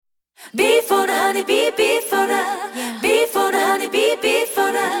honey bee, bee for the, bee for the honey bee, bee for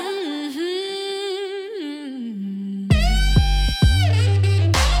the.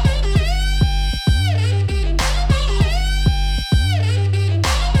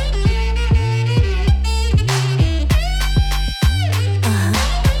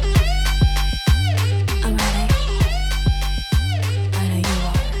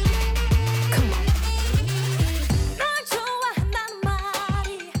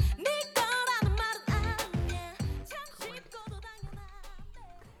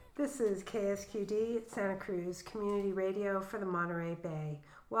 This is KSQD, Santa Cruz Community Radio for the Monterey Bay.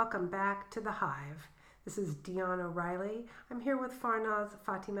 Welcome back to the Hive. This is Dion O'Reilly. I'm here with Farnaz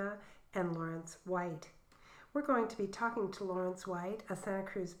Fatima and Laurence White. We're going to be talking to Laurence White, a Santa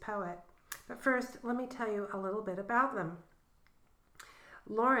Cruz poet. But first, let me tell you a little bit about them.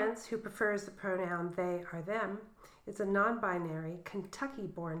 Laurence, who prefers the pronoun they or them, is a non-binary,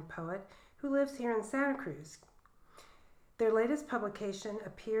 Kentucky-born poet who lives here in Santa Cruz. Their latest publication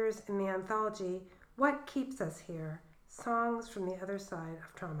appears in the anthology, What Keeps Us Here? Songs from the Other Side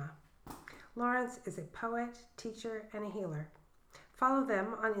of Trauma. Laurence is a poet, teacher, and a healer. Follow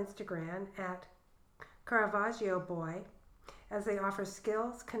them on Instagram at Caravaggio Boy as they offer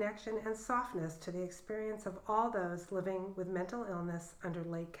skills, connection, and softness to the experience of all those living with mental illness under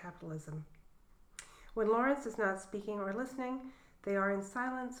late capitalism. When Laurence is not speaking or listening, they are in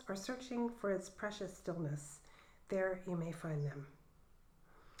silence or searching for its precious stillness. There you may find them.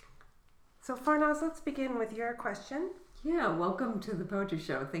 So Farnaz, let's begin with your question. Yeah, welcome to the Poetry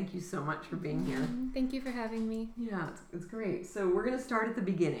Show. Thank you so much for being here. Thank you for having me. Yeah, it's great. So we're going to start at the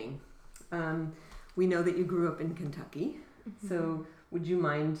beginning. We know that you grew up in Kentucky. Mm-hmm. So would you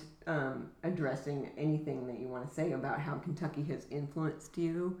mind addressing anything that you want to say about how Kentucky has influenced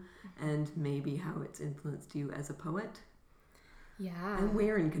you and maybe how it's influenced you as a poet? Yeah. And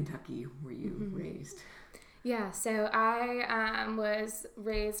where in Kentucky were you raised? Yeah, so I was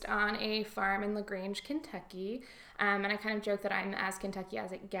raised on a farm in LaGrange, Kentucky, and I kind of joke that I'm as Kentucky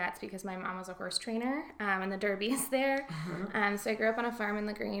as it gets because my mom was a horse trainer, and the Derby is there. Uh-huh. So I grew up on a farm in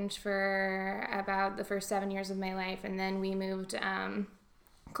LaGrange for about the first 7 years of my life, and then we moved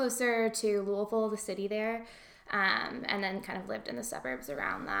closer to Louisville, the city there, and then kind of lived in the suburbs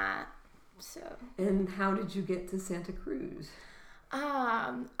around that. So. And how did you get to Santa Cruz?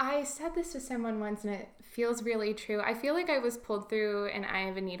 I said this to someone once and it feels really true. I feel like I was pulled through an eye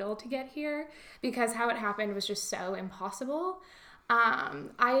of a needle to get here because how it happened was just so impossible. I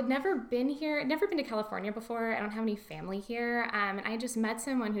had never been here, never been to California before. I don't have any family here. And I just met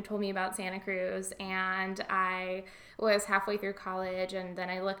someone who told me about Santa Cruz and I was halfway through college and then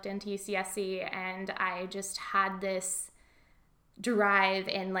I looked into UCSC and I just had this drive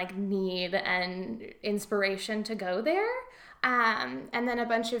and like need and inspiration to go there. And then a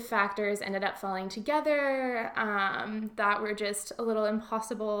bunch of factors ended up falling together that were just a little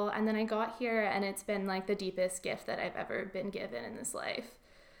impossible. And then I got here and it's been like the deepest gift that I've ever been given in this life.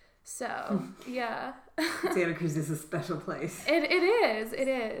 So, yeah. Santa Cruz is a special place. It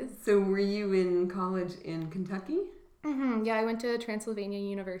is. So were you in college in Kentucky? Mm-hmm. Yeah, I went to Transylvania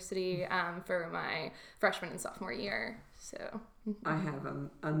University for my freshman and sophomore year. So I have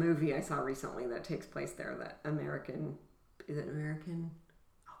a movie I saw recently that takes place there, that American... Is it American?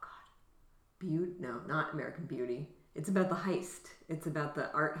 Oh, God. Beauty? No, not American Beauty. It's about the heist. It's about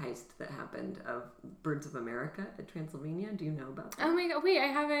the art heist that happened of Birds of America at Transylvania. Do you know about that? Oh, my God. Wait, I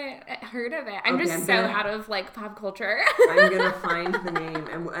haven't heard of it. I'm out of, like, pop culture. I'm going to find the name,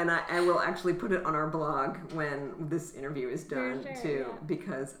 and I will actually put it on our blog when this interview is done, sure, too, yeah.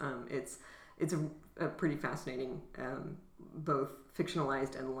 because it's a pretty fascinating, both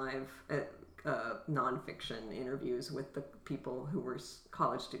fictionalized and live nonfiction interviews with the people who were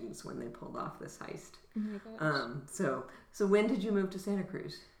college students when they pulled off this heist. Oh my gosh. So when did you move to Santa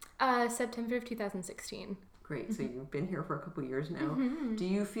Cruz? September of 2016. Great. Mm-hmm. So you've been here for a couple years now. Mm-hmm. Do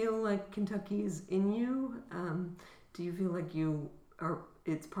you feel like Kentucky is in you? Do you feel like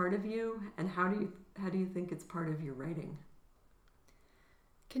it's part of you? And how do you think it's part of your writing?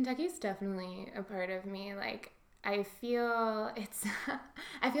 Kentucky's definitely a part of me. Like, I feel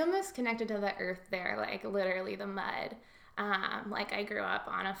most connected to the earth there, like literally the mud. Like I grew up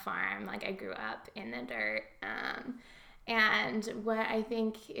on a farm, like I grew up in the dirt. And what I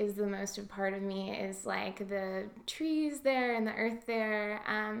think is the most a part of me is like the trees there and the earth there,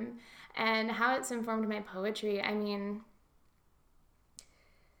 and how it's informed my poetry. I mean,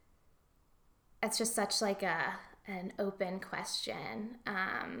 it's just such like an open question.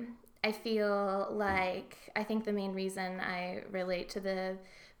 I feel like, I think the main reason I relate to the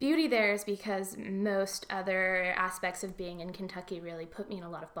beauty there is because most other aspects of being in Kentucky really put me in a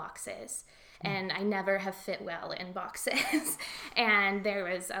lot of boxes. And I never have fit well in boxes. And there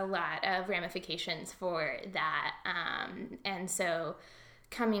was a lot of ramifications for that. And so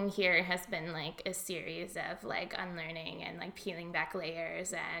coming here has been like a series of like unlearning and like peeling back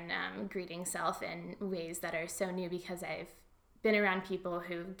layers and greeting self in ways that are so new because I've been around people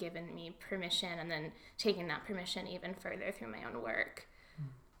who've given me permission and then taken that permission even further through my own work.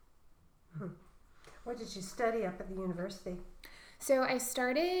 What did you study up at the university? So I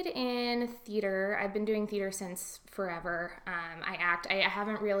started in theater. I've been doing theater since forever. I act. I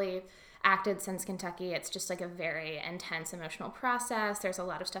haven't really acted since Kentucky. It's just like a very intense emotional process. There's a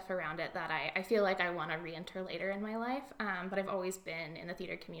lot of stuff around it that I feel like I want to re-enter later in my life. But I've always been in the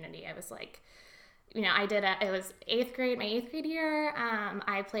theater community. I was like, it was my 8th grade year.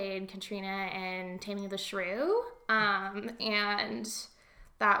 I played Katrina in Taming of the Shrew. And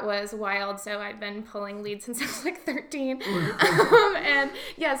that was wild. So I've been pulling leads since I was like 13. And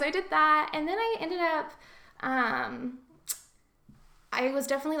yeah, so I did that. And then I ended up, I was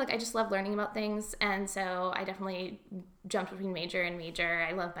definitely like, I just love learning about things. And so I definitely jumped between major and major.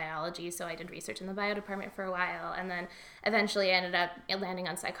 I love biology. So I did research in the bio department for a while. And then eventually I ended up landing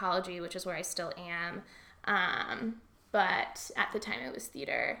on psychology, which is where I still am. But at the time it was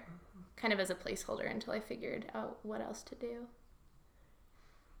theater, kind of as a placeholder until I figured out what else to do.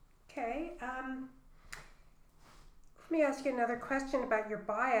 Okay. Let me ask you another question about your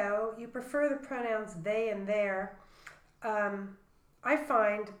bio. You prefer the pronouns they and their. I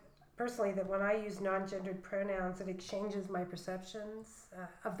find personally that when I use non-gendered pronouns, it changes my perceptions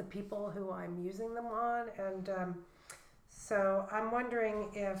of the people who I'm using them on. And so I'm wondering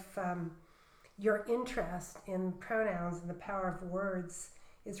if your interest in pronouns and the power of words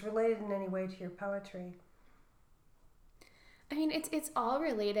is related in any way to your poetry. I mean, it's all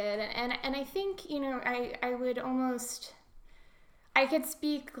related, and I think, I would almost, I could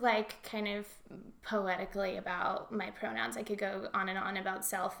speak like kind of poetically about my pronouns. I could go on and on about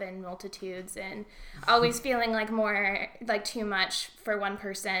self and multitudes and always feeling like more like too much for one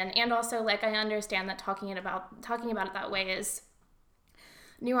person. And also like I understand that talking about it that way is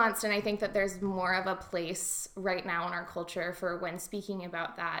nuanced, and I think that there's more of a place right now in our culture for when speaking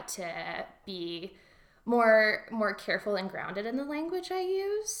about that to be more careful and grounded in the language I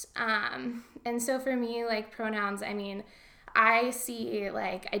use. And so for me, like pronouns, I mean, I see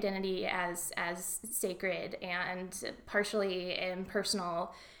like identity as sacred and partially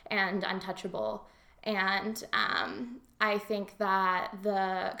impersonal and untouchable. And I think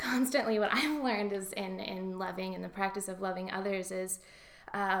that constantly what I've learned is in loving, in the practice of loving others is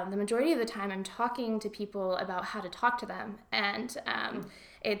the majority of the time I'm talking to people about how to talk to them. And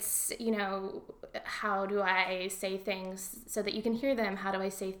it's, how do I say things so that you can hear them? How do I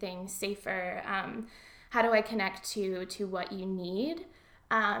say things safer? How do I connect to what you need?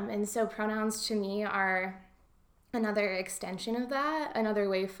 And so pronouns to me are another extension of that, another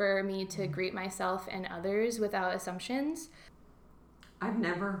way for me to greet myself and others without assumptions. I've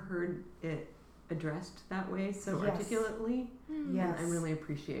never heard it addressed that way so articulately. Yes. And I really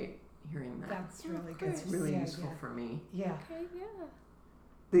appreciate hearing that. That's really good. It's really useful for me. Yeah. Okay, yeah.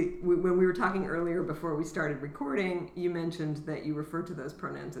 When we were talking earlier before we started recording, you mentioned that you refer to those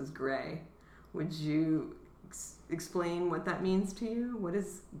pronouns as gray. Would you explain what that means to you?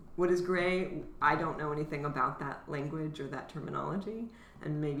 What is gray? I don't know anything about that language or that terminology,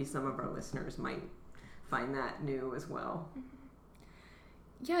 and maybe some of our listeners might find that new as well.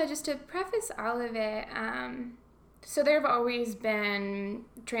 Yeah, just to preface all of it, so there have always been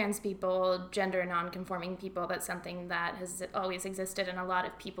trans people, gender non-conforming people. That's something that has always existed, and a lot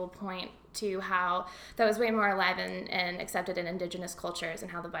of people point to how that was way more alive and accepted in indigenous cultures,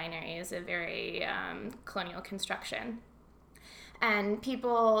 and how the binary is a very colonial construction. And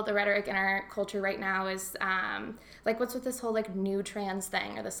the rhetoric in our culture right now is like, what's with this whole like new trans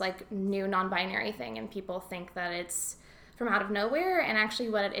thing or this like new non-binary thing? And people think that it's from out of nowhere, and actually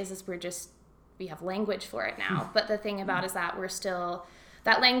what it is we have language for it now. But the thing about is that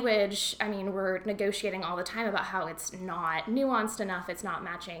that language, I mean, we're negotiating all the time about how it's not nuanced enough, it's not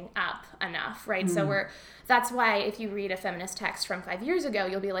matching up enough, right? So that's why if you read a feminist text from 5 years ago,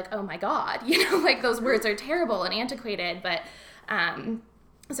 you'll be like, oh my God, like those words are terrible and antiquated. But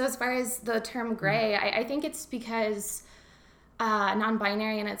so as far as the term gray, I think it's because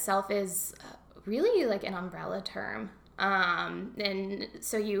non-binary in itself is really like an umbrella term. And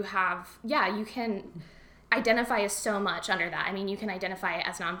so you can identify as so much under that. I mean, you can identify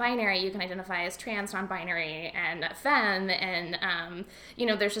as non-binary, you can identify as trans, non-binary, and femme, and,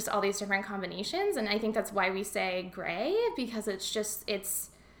 there's just all these different combinations. And I think that's why we say gray, because it's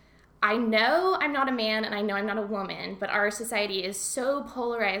I know I'm not a man and I know I'm not a woman, but our society is so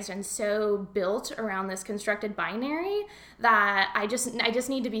polarized and so built around this constructed binary that I just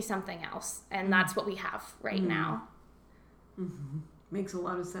need to be something else, and that's what we have right now. Mm-hmm. Makes a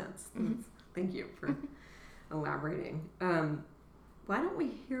lot of sense. Thank you for elaborating. Why don't we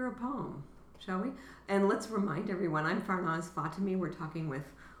hear a poem, shall we? And let's remind everyone, I'm Farnaz Fatemi. We're talking with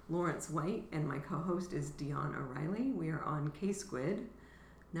Laurence White, and my co-host is Dion O'Reilly. We are on K-Squid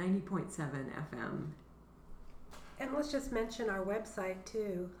 90.7 FM. And let's just mention our website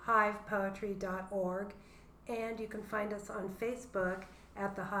too, hivepoetry.org. And you can find us on Facebook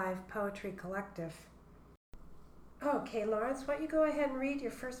at the Hive Poetry Collective. Okay, Laurence, why don't you go ahead and read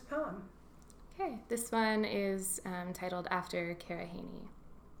your first poem? Okay, this one is titled After Kara Haney.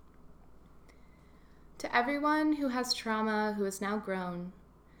 To everyone who has trauma, who is now grown,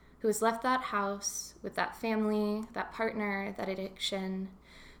 who has left that house with that family, that partner, that addiction,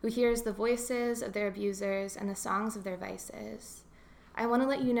 who hears the voices of their abusers and the songs of their vices, I want to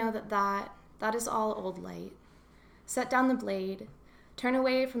let you know that is all old light. Set down the blade. Turn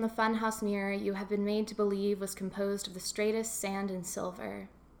away from the funhouse mirror you have been made to believe was composed of the straightest sand and silver.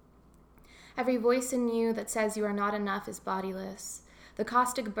 Every voice in you that says you are not enough is bodiless. The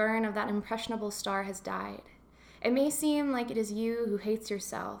caustic burn of that impressionable star has died. It may seem like it is you who hates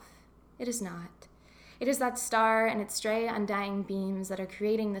yourself. It is not. It is that star and its stray, undying beams that are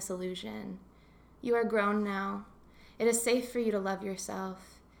creating this illusion. You are grown now. It is safe for you to love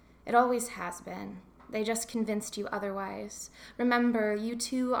yourself. It always has been. They just convinced you otherwise. Remember, you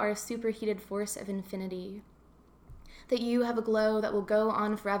too are a superheated force of infinity. That you have a glow that will go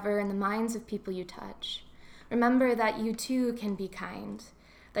on forever in the minds of people you touch. Remember that you too can be kind,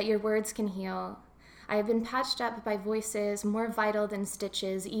 that your words can heal. I have been patched up by voices more vital than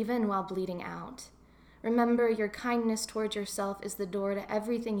stitches, even while bleeding out. Remember, your kindness towards yourself is the door to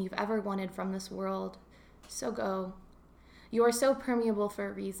everything you've ever wanted from this world. So go. You are so permeable for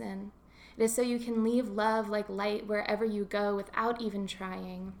a reason. It is so you can leave love like light wherever you go without even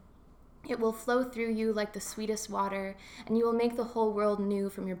trying. It will flow through you like the sweetest water, and you will make the whole world new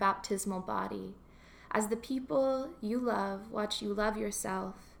from your baptismal body. As the people you love watch you love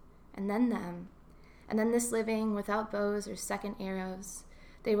yourself, and then them, and then this living without bows or second arrows,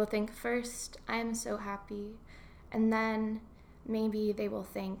 they will think first, I am so happy, and then maybe they will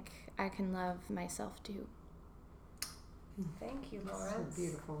think I can love myself too. Thank you, Laurence. So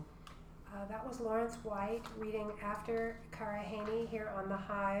beautiful. That was Laurence White reading After Kara Haney here on the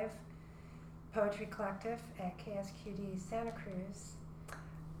Hive Poetry Collective at KSQD Santa Cruz.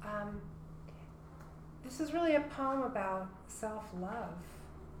 This is really a poem about self-love,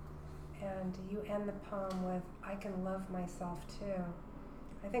 and you end the poem with, I can love myself too.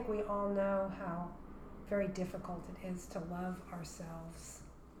 I think we all know how very difficult it is to love ourselves,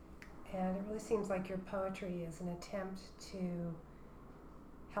 and it really seems like your poetry is an attempt to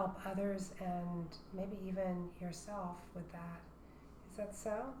help others and maybe even yourself with that. Is that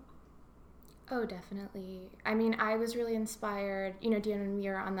so? Oh, definitely. I mean, I was really inspired, Deanna and me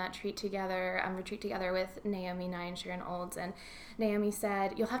were on that retreat together with Naomi Nye and Sharon Olds, and Naomi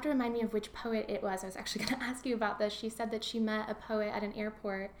said, you'll have to remind me of which poet it was. I was actually going to ask you about this. She said that she met a poet at an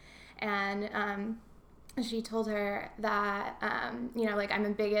airport, and she told her that, I'm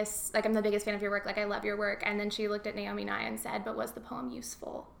the biggest fan of your work, like I love your work, and then she looked at Naomi Nye and said, but was the poem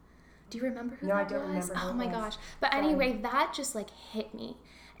useful? Do you remember who that was? No, I don't remember who Oh it my was. gosh. But anyway, that just hit me.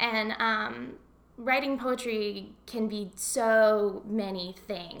 And writing poetry can be so many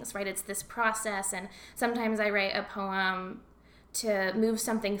things, right? It's this process, and sometimes I write a poem to move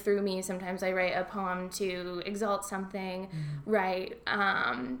something through me. Sometimes I write a poem to exalt something, right?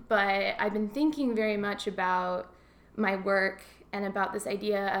 But I've been thinking very much about my work and about this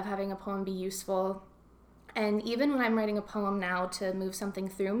idea of having a poem be useful. And even when I'm writing a poem now to move something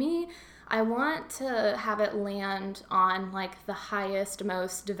through me, I want to have it land on the highest,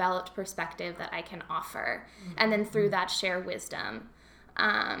 most developed perspective that I can offer, and then through that share wisdom.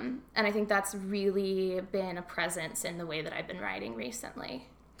 And I think that's really been a presence in the way that I've been writing recently.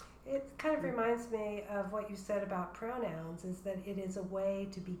 It kind of reminds me of what you said about pronouns, is that it is a way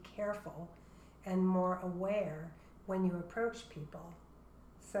to be careful and more aware when you approach people.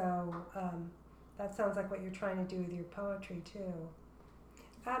 So that sounds like what you're trying to do with your poetry too.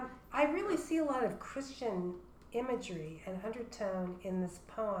 I really see a lot of Christian imagery and undertone in this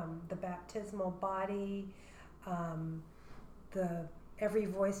poem. The baptismal body, every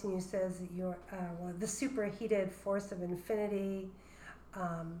voice in you says that you're the superheated force of infinity,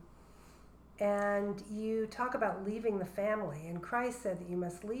 and you talk about leaving the family. And Christ said that you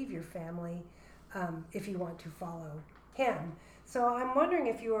must leave your family if you want to follow Him. So I'm wondering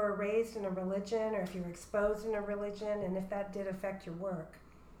if you were raised in a religion or if you were exposed in a religion and if that did affect your work.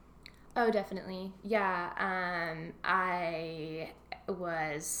 Oh, definitely. Yeah. I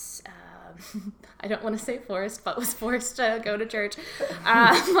was, I don't want to say forced, but was forced to go to church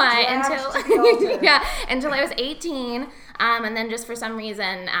until I was 18. And then just for some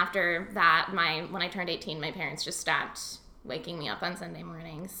reason after that, when I turned 18, my parents just stopped waking me up on Sunday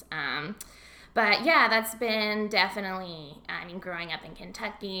mornings. But yeah, that's been definitely, growing up in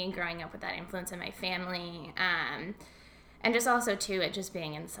Kentucky, growing up with that influence in my family, and just also too, it just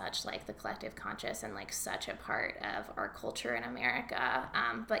being in such like the collective conscious and like such a part of our culture in America.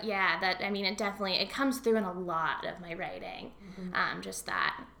 But yeah, it comes through in a lot of my writing, just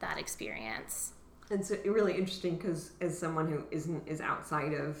that experience. And so really interesting because as someone who is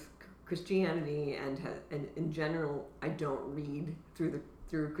outside of Christianity and in general, I don't read through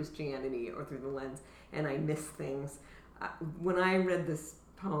Christianity or through the lens, and I miss things. When I read this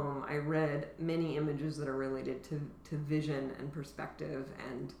poem, I read many images that are related to vision and perspective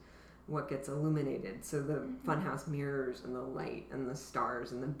and what gets illuminated. So the funhouse mirrors and the light and the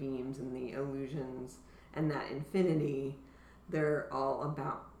stars and the beams and the illusions and that infinity, they're all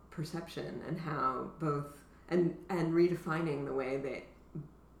about perception and how both and redefining the way that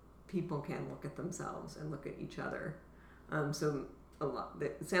people can look at themselves and look at each other. So a lot.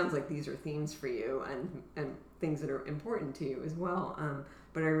 It sounds like these are themes for you and things that are important to you as well.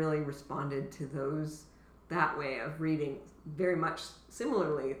 But I really responded to those that way of reading very much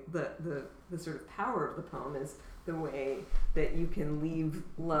similarly. The sort of power of the poem is the way that you can leave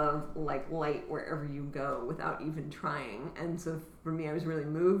love like light wherever you go without even trying. And so for me, I was really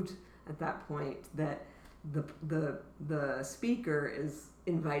moved at that point that the speaker is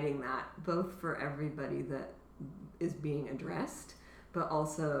inviting that both for everybody that is being addressed, but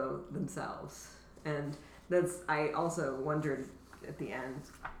also themselves. And I also wondered at the end,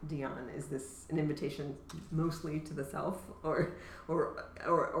 Dion, is this an invitation mostly to the self or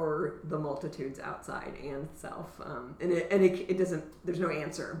the multitudes outside and self? And it doesn't, there's no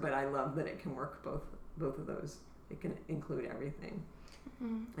answer, but I love that it can work both of those. It can include everything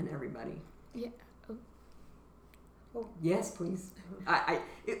and everybody. Yeah. Oh. Yes, please. I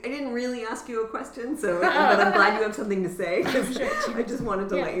didn't really ask you a question, but I'm glad you have something to say, because I just wanted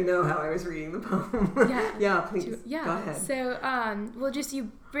to let you know how I was reading the poem. Yeah, please. Yeah. Go ahead. So, just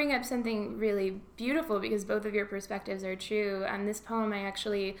you bring up something really beautiful because both of your perspectives are true. This poem I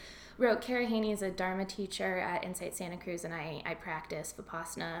actually wrote. Kara Haney is a Dharma teacher at Insight Santa Cruz, and I practice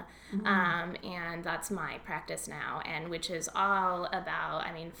Vipassana, and that's my practice now, and which is all about,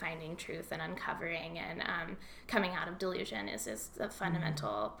 finding truth and uncovering and coming out of delusion is the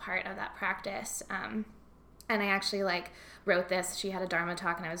fundamental part of that practice. And I actually wrote this. She had a Dharma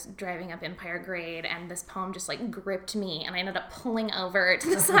talk and I was driving up Empire Grade and this poem just gripped me and I ended up pulling over to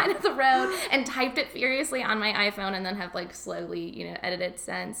the side of the road and typed it furiously on my iPhone and then have slowly, edited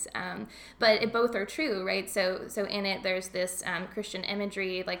since. But both are true, right? So in it, there's this Christian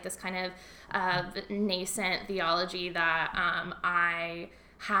imagery, this kind of nascent theology that I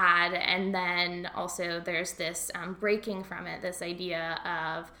had, and then also there's this breaking from it, this idea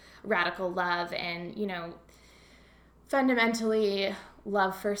of radical love and, fundamentally,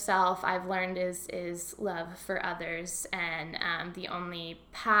 love for self, I've learned, is love for others, and the only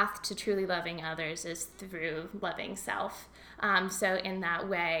path to truly loving others is through loving self. So in that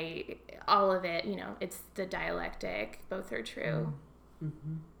way, all of it, it's the dialectic. Both are true.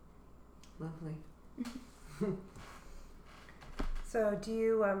 Mm-hmm. Lovely. So do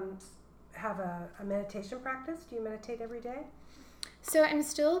you have a meditation practice? Do you meditate every day? So I'm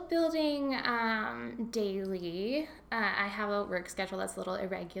still building daily. I have a work schedule that's a little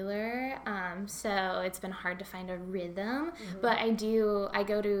irregular, so it's been hard to find a rhythm. But I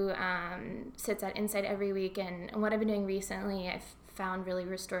go to sits at Insight every week, and what I've been doing recently, I've found really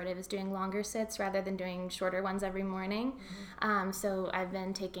restorative is doing longer sits rather than doing shorter ones every morning. So I've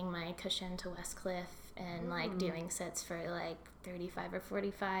been taking my cushion to Westcliff and doing sits for 35 or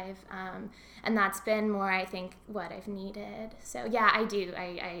 45, and that's been more, I think, what I've needed. So yeah, I do.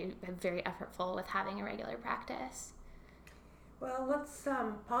 I am very effortful with having a regular practice. Well, let's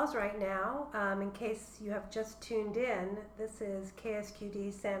pause right now. In case you have just tuned in, this is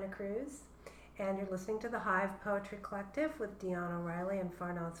KSQD Santa Cruz, and you're listening to the Hive Poetry Collective with Dion O'Reilly and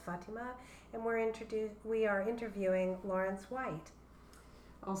Farnaz Fatima, and we are interviewing Laurence White.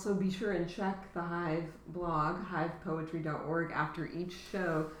 Also, be sure and check the Hive blog, hivepoetry.org. After each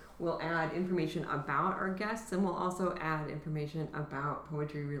show, we'll add information about our guests, and we'll also add information about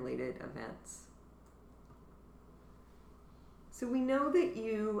poetry-related events. So we know that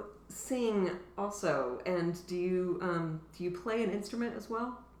you sing also, and do you play an instrument as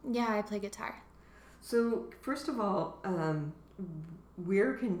well? Yeah, I play guitar. So first of all,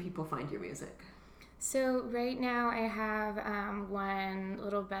 where can people find your music? So right now I have one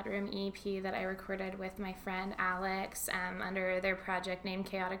little bedroom EP that I recorded with my friend Alex under their project named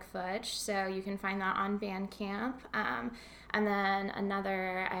Chaotic Fudge. So you can find that on Bandcamp. And then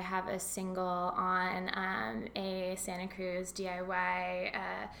I have a single on a Santa Cruz DIY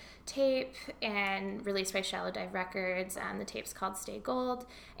tape and released by Shallow Dive Records. The tape's called Stay Gold,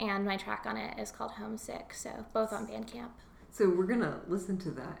 and my track on it is called Homesick. So both on Bandcamp. So we're going to listen to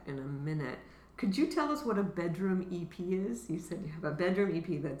that in a minute. Could you tell us what a bedroom EP is? You said you have a bedroom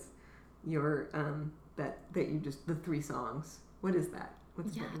EP that's your that you just the 3 songs. What is that?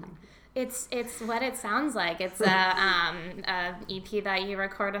 What's a bedroom EP? It's what it sounds like. It's a EP that you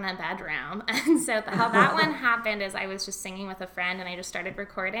record in a bedroom. And so how that one happened is I was just singing with a friend and I just started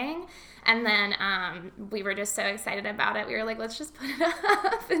recording. And then we were just so excited about it. We were like, let's just put it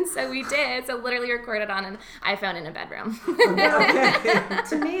up. And so we did. So literally recorded on an iPhone in a bedroom.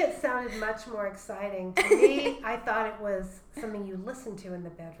 To me, it sounded much more exciting. To me, I thought it was something you listened to in the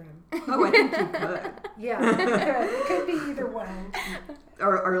bedroom. Oh, I think you could. Yeah, it could be either one.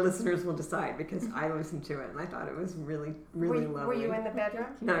 Our listeners will decide, because I listened to it and I thought it was really, really lovely. Were you in the bedroom?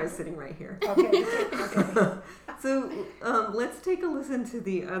 No, I was sitting right here. Okay. So let's take a listen to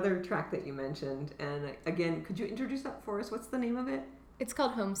the other track that you mentioned. And again, could you introduce that for us? What's the name of it? It's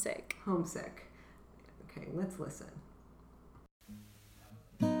called Homesick. Homesick. Okay, let's listen.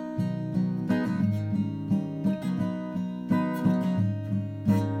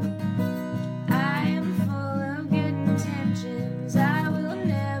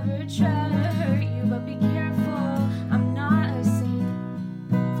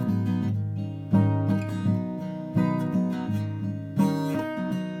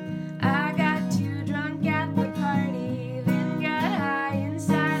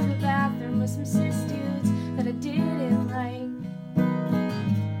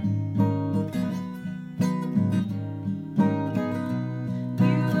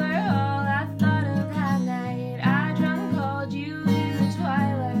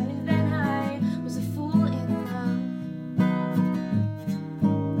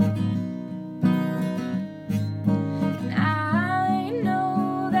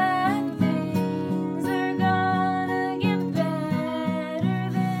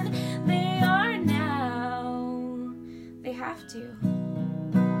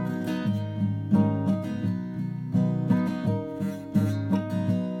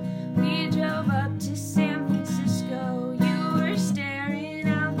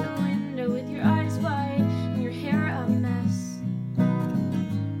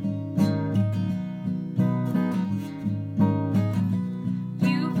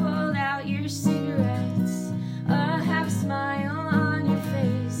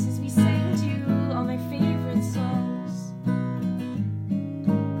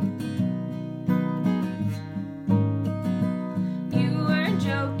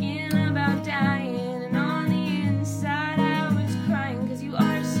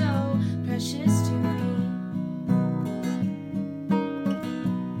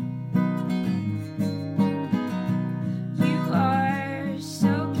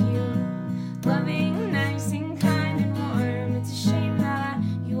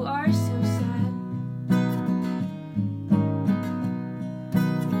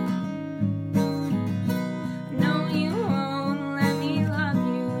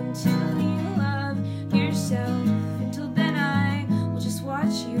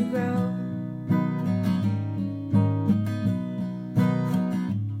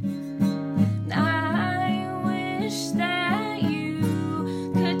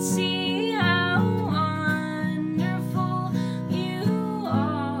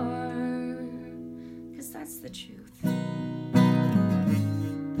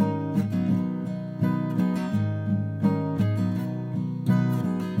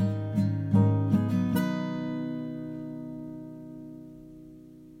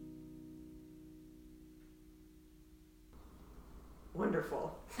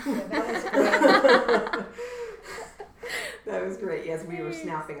 Wonderful. Yeah, that was great. That was great. Yes, we were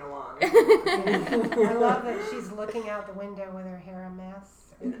snapping along. I love that she's looking out the window with her hair a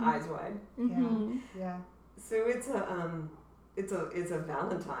mess and eyes wide. Yeah. So it's a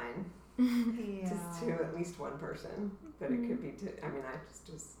Valentine. Yeah. Just to at least one person, but it could be to. I mean, I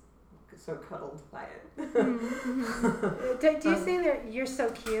just was so cuddled by it. Do you say that you're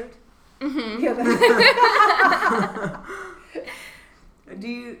so cute? Do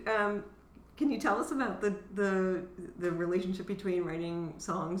you Can you tell us about the relationship between writing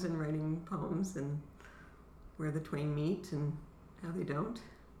songs and writing poems, and where the twain meet and how they don't?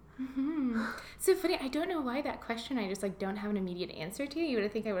 Mm-hmm. So funny. I don't know why that question. I just don't have an immediate answer to. You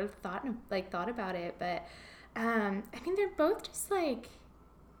would think I would have thought about it, but I think they're both just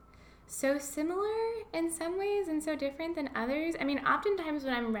so similar in some ways and so different than others. I mean, oftentimes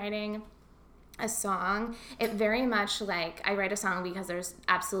when I'm writing a song, it very much I write a song because there's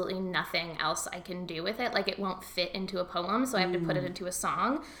absolutely nothing else I can do with it. It won't fit into a poem, so I have to put it into a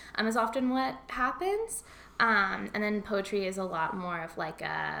song. Is often what happens. And then poetry is a lot more of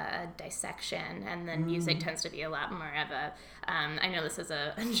a dissection, and then music tends to be a lot more of a, I know this is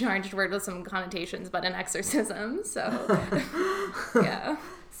a charged word with some connotations, but an exorcism, so, yeah.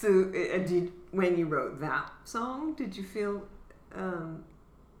 So when you wrote that song, did you feel...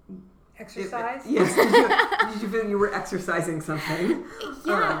 Exercise? Yes. Did you feel you were exercising something?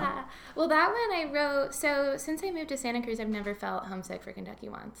 Yeah. Well, that one I wrote, so since I moved to Santa Cruz, I've never felt homesick for Kentucky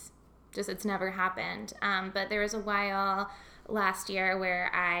once. It's never happened. But there was a while last year where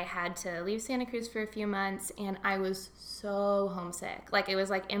I had to leave Santa Cruz for a few months, and I was so homesick. It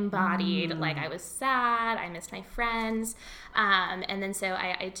was embodied. I was sad. I missed my friends. And then so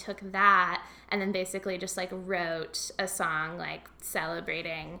I took that and then basically just wrote a song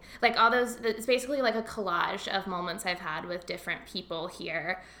celebrating all those. It's basically a collage of moments I've had with different people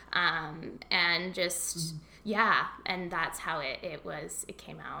here. And just, yeah. And that's how it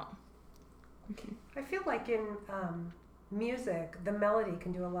came out. I feel like in music, the melody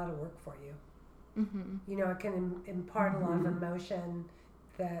can do a lot of work for you. Mm-hmm. It can impart a lot of emotion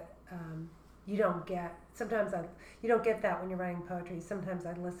that you don't get. Sometimes you don't get that when you're writing poetry. Sometimes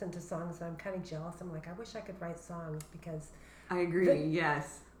I listen to songs and I'm kind of jealous. I'm I wish I could write songs because... I agree,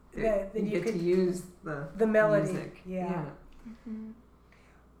 yes. Then you get to use the melody. Music. Yeah. Mm-hmm.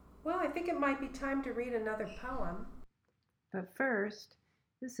 Well, I think it might be time to read another poem. But first...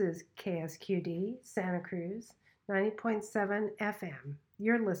 This is KSQD, Santa Cruz, 90.7 FM.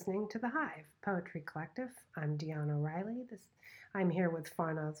 You're listening to The Hive, Poetry Collective. I'm Deanna O'Reilly. I'm here with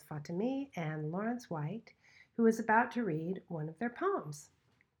Farnaz Fatemi and Laurence White, who is about to read one of their poems.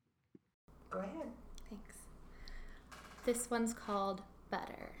 Go ahead. Thanks. This one's called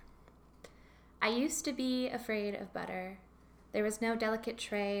Butter. I used to be afraid of butter. There was no delicate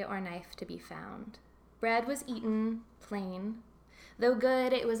tray or knife to be found. Bread was eaten, plain. Though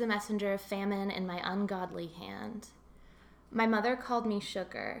good, it was a messenger of famine in my ungodly hand. My mother called me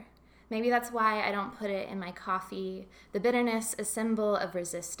sugar. Maybe that's why I don't put it in my coffee, the bitterness a symbol of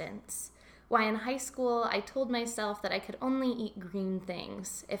resistance. Why in high school I told myself that I could only eat green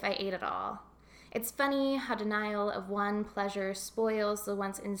things if I ate at all. It's funny how denial of one pleasure spoils the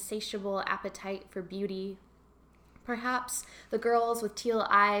once insatiable appetite for beauty. Perhaps the girls with teal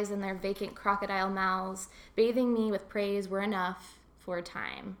eyes and their vacant crocodile mouths bathing me with praise were enough for a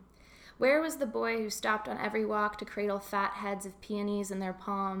time. Where was the boy who stopped on every walk to cradle fat heads of peonies in their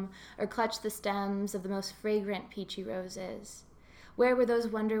palm or clutch the stems of the most fragrant peachy roses? Where were those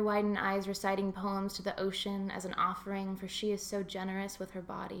wonder-widened eyes reciting poems to the ocean as an offering, for she is so generous with her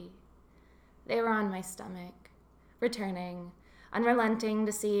body? They were on my stomach, returning, unrelenting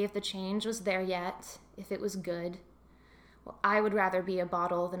to see if the change was there yet, if it was good. Well, I would rather be a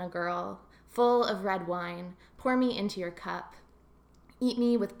bottle than a girl, full of red wine. Pour me into your cup. Eat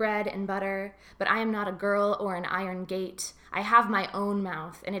me with bread and butter, but I am not a girl or an iron gate. I have my own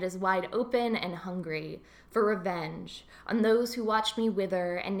mouth, and it is wide open and hungry for revenge on those who watched me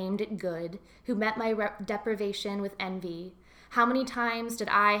wither and named it good, who met my deprivation with envy. How many times did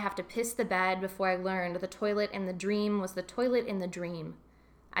I have to piss the bed before I learned the toilet in the dream was the toilet in the dream?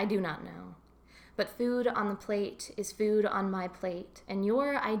 I do not know. But food on the plate is food on my plate, and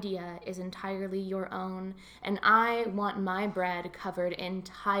your idea is entirely your own, and I want my bread covered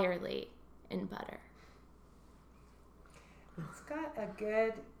entirely in butter. It's got a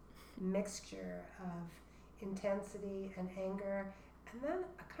good mixture of intensity and anger, and then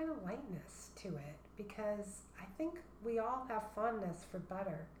a kind of lightness to it, because I think we all have fondness for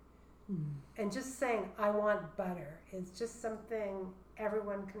butter. And just saying, I want butter, is just something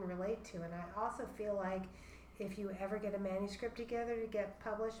everyone can relate to. And I also feel like if you ever get a manuscript together to get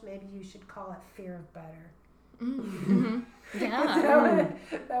published, maybe you should call it Fear of Butter. Mm-hmm. Yeah.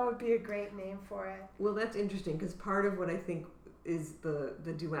 that would be a great name for it. Well, that's interesting, because part of what I think is the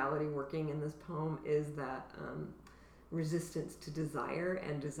duality working in this poem is that resistance to desire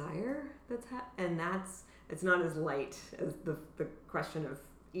and desire it's not as light as the question of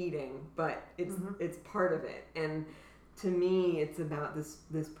eating, but it's part of it. And to me, it's about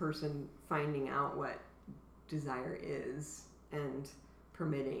this person finding out what desire is and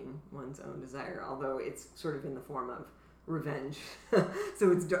permitting one's own desire, although it's sort of in the form of revenge.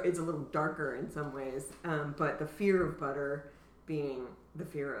 So it's a little darker in some ways, but the fear of butter being the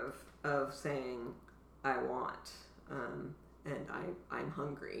fear of saying I want, and I'm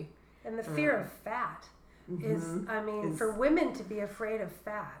hungry. And the fear of fat is, for women to be afraid of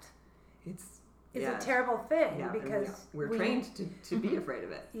fat is a terrible thing, because we're trained to be afraid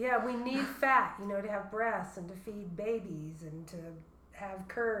of it. Yeah, we need fat, to have breasts and to feed babies and to have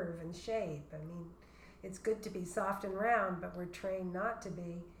curve and shape. It's good to be soft and round, but we're trained not to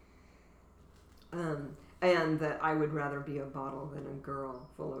be. And that I would rather be a bottle than a girl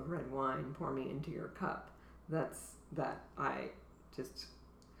full of red wine. Pour me into your cup.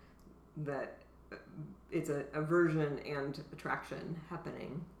 It's a aversion and attraction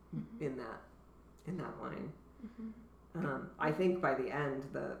happening in that wine. I think by the end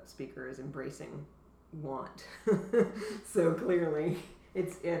the speaker is embracing want so clearly.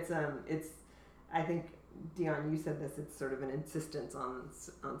 It's I think, Dion, you said this, it's sort of an insistence on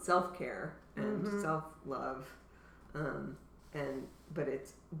self-care and self-love, but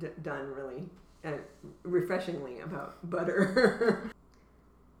it's done really refreshingly about butter.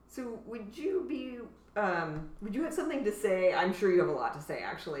 So would you have something to say? I'm sure you have a lot to say,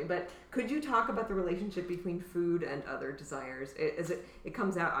 actually, but could you talk about the relationship between food and other desires? It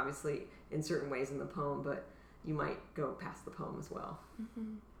comes out, obviously, in certain ways in the poem, but you might go past the poem as well.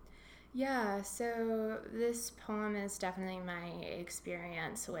 Yeah, so this poem is definitely my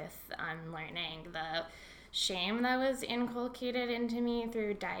experience with unlearning the shame that was inculcated into me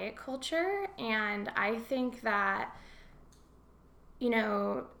through diet culture. And I think that,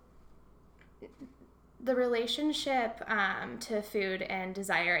 the relationship to food and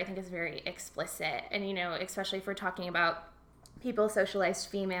desire, I think, is very explicit. And, especially if we're talking about people socialized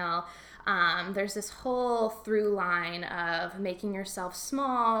female, there's this whole through line of making yourself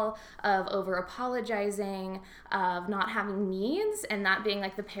small, of over apologizing, of not having needs, and that being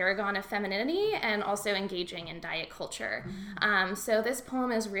like the paragon of femininity, and also engaging in diet culture. So this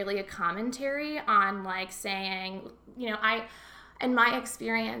poem is really a commentary on like saying, in my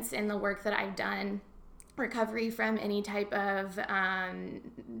experience in the work that I've done, recovery from any type of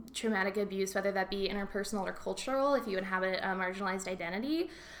traumatic abuse, whether that be interpersonal or cultural, if you inhabit a marginalized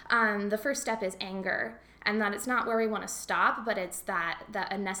identity, the first step is anger. And that it's not where we want to stop, but it's that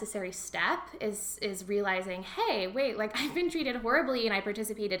a necessary step is realizing, hey, wait, like I've been treated horribly and I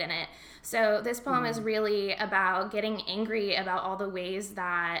participated in it. So this poem is really about getting angry about all the ways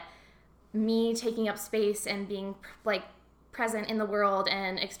that me taking up space and being like present in the world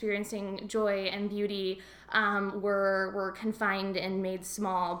and experiencing joy and beauty were confined and made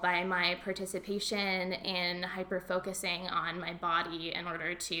small by my participation in hyper-focusing on my body in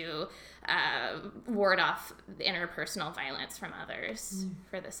order to ward off the interpersonal violence from others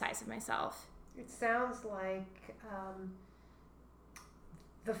for the size of myself. It sounds like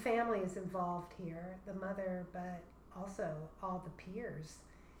the family is involved here, the mother, but also all the peers.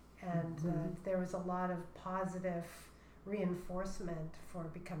 And there was a lot of positive reinforcement for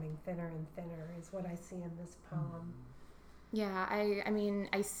becoming thinner and thinner is what I see in this poem. Yeah,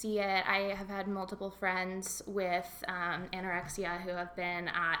 I see it. I have had multiple friends with anorexia who have been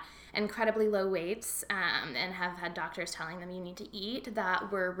at incredibly low weights and have had doctors telling them you need to eat,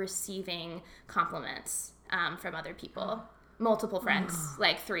 that were receiving compliments from other people. Multiple friends,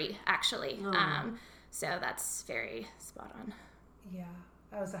 like 3 actually. So that's very spot on. Yeah,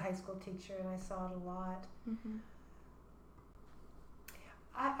 I was a high school teacher and I saw it a lot.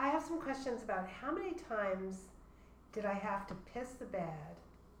 I have some questions about how many times did I have to piss the bed,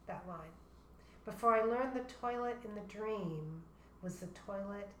 that line, before I learned the toilet in the dream was the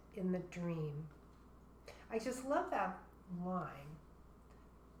toilet in the dream. I just love that line,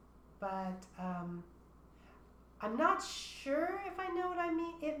 but I'm not sure if I know what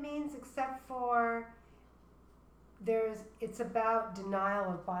it means, except for it's about denial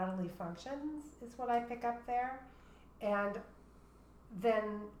of bodily functions is what I pick up there. And then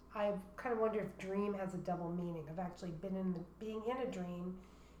I kind of wonder if dream has a double meaning of actually being in a dream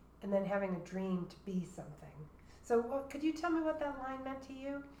and then having a dream to be something. So could you tell me what that line meant to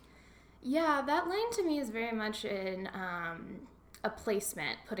you? Yeah, that line to me is very much in a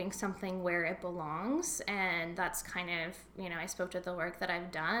placement, putting something where it belongs. And that's kind of, I spoke to the work that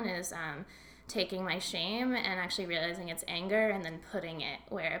I've done is taking my shame and actually realizing it's anger and then putting it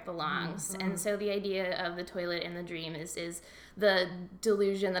where it belongs. And so the idea of the toilet in the dream is the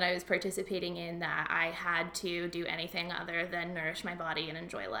delusion that I was participating in, that I had to do anything other than nourish my body and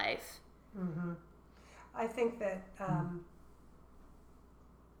enjoy life. I think that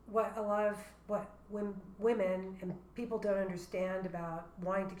what a lot of what women and people don't understand about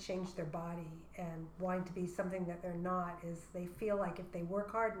wanting to change their body and wanting to be something that they're not is they feel like if they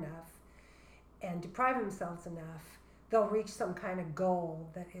work hard enough and deprive themselves enough, they'll reach some kind of goal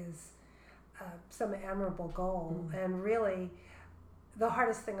that is some admirable goal. And really, the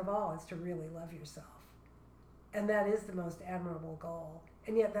hardest thing of all is to really love yourself. And that is the most admirable goal.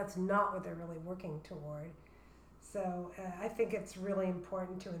 And yet that's not what they're really working toward. So I think it's really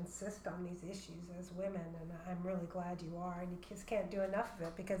important to insist on these issues as women, and I'm really glad you are. And you just can't do enough of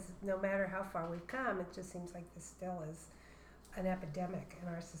it, because no matter how far we've come, it just seems like this still is an epidemic in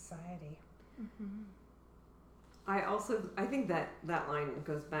our society. Mm-hmm. I think that line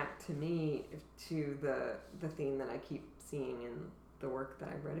goes back to me to the theme that I keep seeing in the work that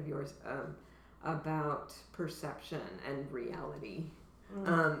I've read of yours, about perception and reality.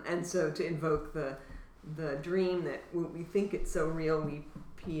 And so to invoke the dream that we think it's so real, we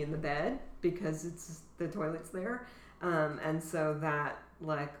pee in the bed because the toilet's there, and so that,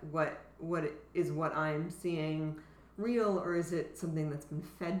 like, what is what I'm seeing real, or is it something that's been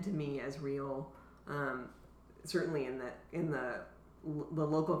fed to me as real? Certainly in the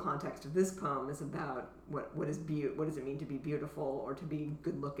local context of this poem is about what does it mean to be beautiful, or to be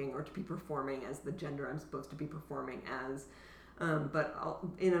good looking, or to be performing as the gender I'm supposed to be performing as. But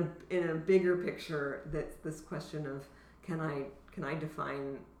in a bigger picture, that's this question of can I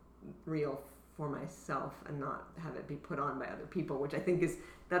define real for myself and not have it be put on by other people, which I think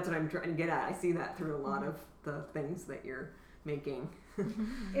that's what I'm trying to get at. I see that through a lot of the things that you're making.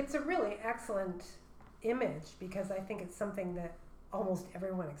 It's a really excellent image, because I think it's something that almost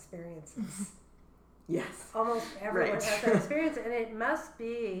everyone experiences. Yes. Almost everyone Right. has that experience, and it must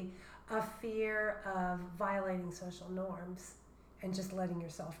be a fear of violating social norms and just letting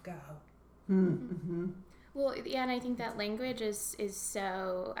yourself go. Mm-hmm. Well, yeah, and I think that language is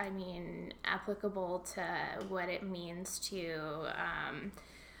so, applicable to what it means to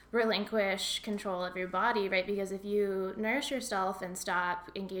relinquish control of your body, right? Because if you nourish yourself and stop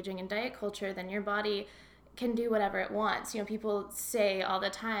engaging in diet culture, then your body can do whatever it wants. People say all the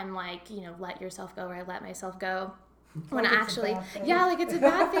time, like, let yourself go, or I let myself go. When actually, it's a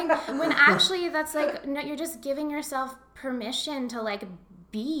bad thing. When actually that's like, no, you're just giving yourself permission to like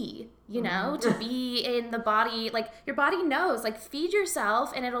be, to be in the body. Like, your body knows, like, feed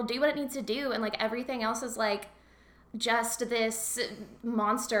yourself and it'll do what it needs to do. And like everything else is like just this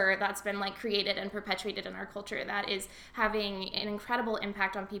monster that's been like created and perpetuated in our culture that is having an incredible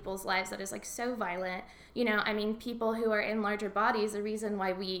impact on people's lives, that is like so violent. People who are in larger bodies, the reason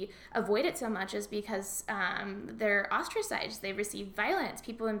why we avoid it so much is because they're ostracized. They receive violence.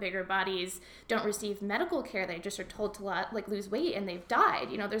 People in bigger bodies don't receive medical care. They just are told to lose weight, and they've died.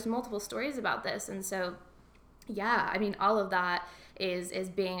 There's multiple stories about this. And so, yeah, all of that is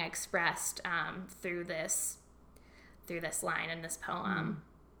being expressed through this line in this poem.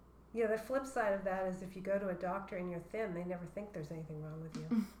 Yeah, the flip side of that is if you go to a doctor and you're thin, they never think there's anything wrong with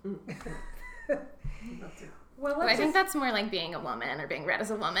you. Well, I think that's more like being a woman or being read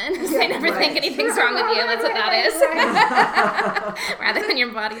as a woman. They never think anything's wrong with you. That's what that is. Rather than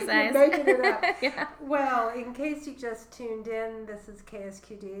your body size. You're making it up. Yeah. Well, in case you just tuned in, this is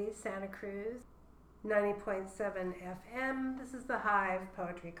KSQD Santa Cruz, 90.7 FM. This is the Hive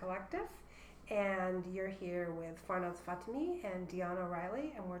Poetry Collective. And you're here with Farnaz Fatimi and Deanna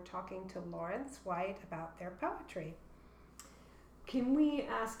O'Reilly, and we're talking to Laurence White about their poetry. Can we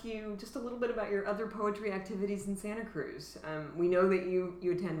ask you just a little bit about your other poetry activities in Santa Cruz? We know that you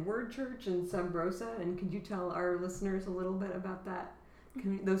attend Word Church and Sub Rosa, and could you tell our listeners a little bit about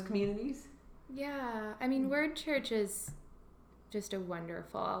those communities? Yeah, Word Church is just a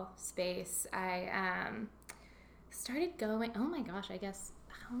wonderful space. I started going, oh my gosh, I guess,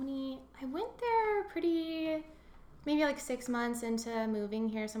 I went there maybe like 6 months into moving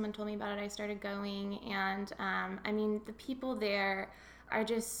here. Someone told me about it. I started going, and the people there are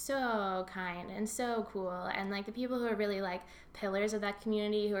just so kind and so cool, and like the people who are really like pillars of that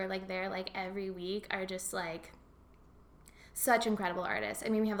community, who are like there like every week, are just like such incredible artists.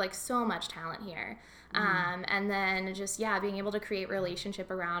 We have like so much talent here. And then just, being able to create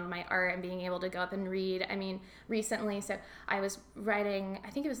relationship around my art and being able to go up and read. Recently, so I was writing,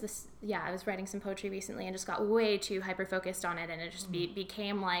 I was writing some poetry recently and just got way too hyper-focused on it, and it just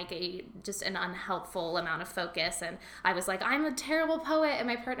became like just an unhelpful amount of focus, and I was like, I'm a terrible poet, and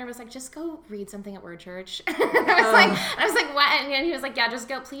my partner was like, just go read something at Word Church. I was like, what? And he was like, yeah,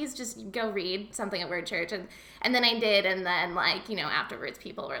 please just go read something at Word Church, and then I did, and then afterwards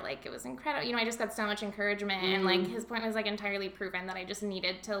people were like, it was incredible. I just got so much encouragement, and like his point was like entirely proven, that I just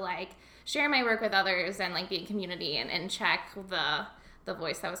needed to like share my work with others and like be in community and check the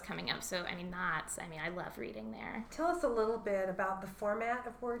voice that was coming up. So, I love reading there. Tell us a little bit about the format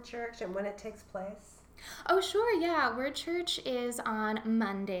of Word Church and when it takes place. Oh, sure, yeah. Word Church is on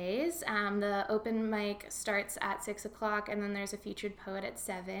Mondays. The open mic starts at 6 o'clock, and then there's a featured poet at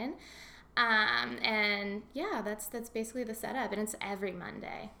 7. And yeah, that's basically the setup, and it's every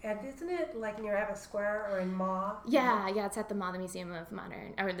Monday. And isn't it like near Abbott Square or in Ma? Yeah, it's at the Ma, the Museum of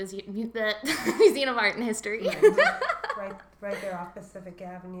Modern, or the Museum of Art and History. right there off Pacific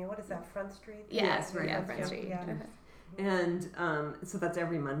Avenue. What is that, Front Street? Yes, right. Yeah, Front Street. Yeah. And so that's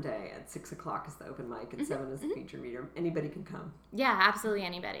every Monday at 6 o'clock is the open mic, and 7 is the featured reader. Anybody can come. Yeah, absolutely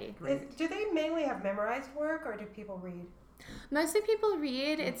anybody. Do they mainly have memorized work, or do people read? Mostly people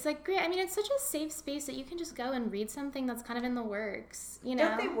read. It's like great. I mean, it's such a safe space that you can just go and read something that's kind of in the works, you know?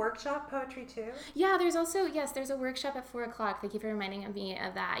 Don't they workshop poetry too? Yeah, there's a workshop at 4 o'clock. Thank you for reminding me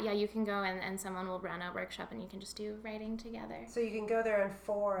of that. Yeah, you can go and someone will run a workshop and you can just do writing together. So you can go there at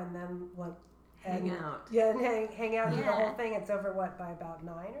 4 and then hang out. Yeah, and hang out and do the whole thing. It's over by about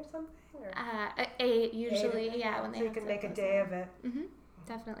 9 or something? Or 8 usually, 8, when they so you have can to make a close day out. of it. Mm-hmm.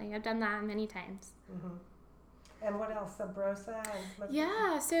 Definitely. I've done that many times. Mm-hmm. And what else? Sabrosa?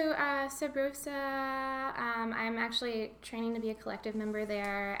 Yeah, so Sabrosa, I'm actually training to be a collective member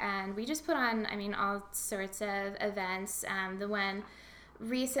there, and we just put on, all sorts of events. The one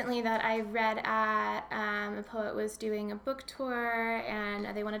recently that I read at, a poet was doing a book tour,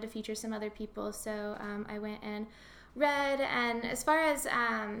 and they wanted to feature some other people, so I went and read. And as far as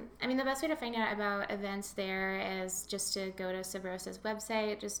the best way to find out about events there is just to go to Sabrosa's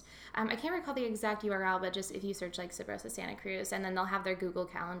website. Just I can't recall the exact URL, but just if you search like Sabrosa Santa Cruz, and then they'll have their Google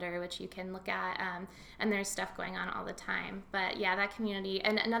Calendar, which you can look at, and there's stuff going on all the time. But yeah, that community.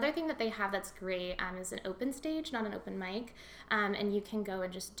 And another thing that they have that's great is an open stage, not an open mic, and you can go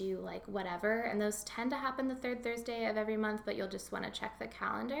and just do like whatever, and those tend to happen the third Thursday of every month, but you'll just want to check the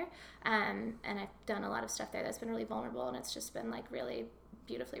calendar. And I've done a lot of stuff there that's been really vulnerable, and it's just been like really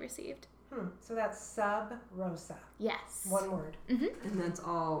beautifully received. So that's Sub-Rosa. Yes. One word. Mm-hmm. And that's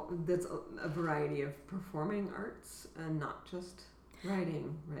a variety of performing arts and not just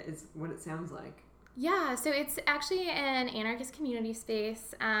writing, right? It's what it sounds like. Yeah, so it's actually an anarchist community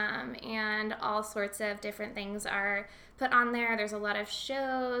space, and all sorts of different things are put on there. There's a lot of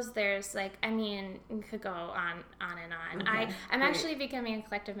shows. There's you could go on and on. Okay, I'm actually becoming a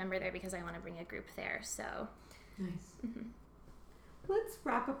collective member there because I want to bring a group there, so. Nice. Mm-hmm. Let's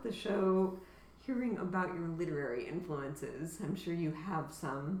wrap up the show hearing about your literary influences. I'm sure you have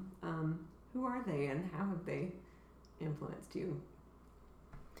some. Who are they and how have they influenced you?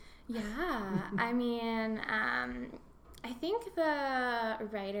 Yeah, I think the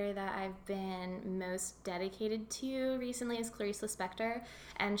writer that I've been most dedicated to recently is Clarice Lispector,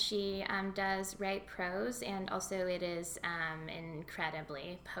 and she does write prose, and also it is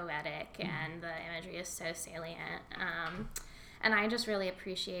incredibly poetic, and the imagery is so salient. And I just really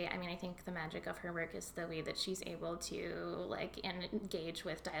appreciate, I think the magic of her work is the way that she's able to engage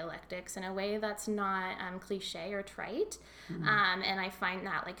with dialectics in a way that's not cliche or trite. And I find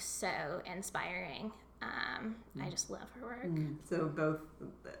that so inspiring. I just love her work. So both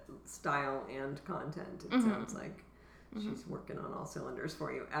style and content, it sounds like she's working on all cylinders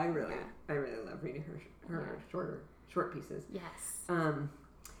for you. I really love reading her short pieces. Yes.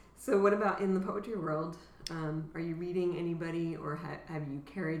 So what about in the poetry world? Are you reading anybody, or have you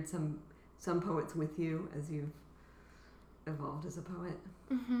carried some poets with you as you've evolved as a poet?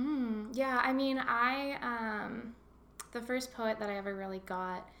 Yeah, the first poet that I ever really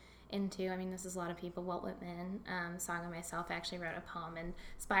got into, this is a lot of people, Walt Whitman, Song of Myself. I actually wrote a poem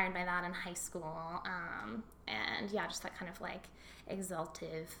inspired by that in high school. And yeah, just that kind of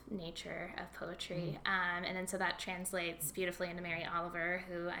exaltive nature of poetry. And then so that translates beautifully into Mary Oliver,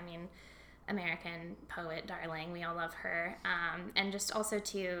 who, American poet darling, we all love her. And just also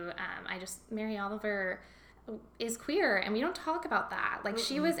too, Mary Oliver is queer, and we don't talk about that.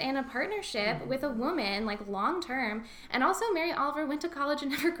 She was in a partnership with a woman, long term, and also Mary Oliver went to college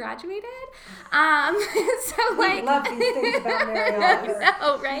and never graduated. I love these things about Mary Oliver. I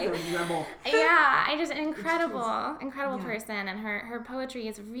know, right? She's a rebel. Yeah, an incredible person, and her poetry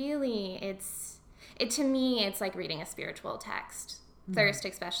is really, to me, it's like reading a spiritual text. Thirst,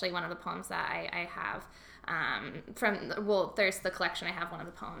 especially, one of the poems that I have Thirst, the collection, I have one of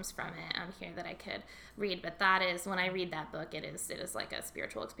the poems from it here that I could read, but that is, when I read that book, it is like a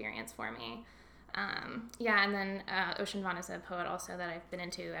spiritual experience for me. And then Ocean Vuong is a poet also that I've been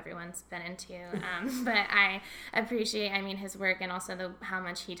into, everyone's been into, but I appreciate, his work, and also how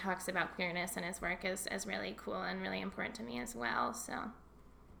much he talks about queerness in his work is really cool and really important to me as well, so.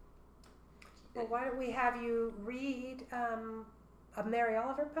 Well, why don't we have you read a Mary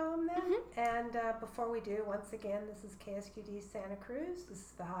Oliver poem then. And before we do, once again, this is KSQD Santa Cruz. This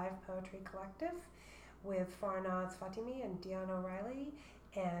is the Hive Poetry Collective with Farnaz Fatimi and Dion O'Reilly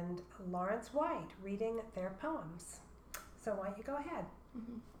and Laurence White reading their poems. So why don't you go ahead?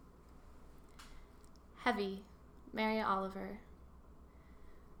 Heavy, Mary Oliver.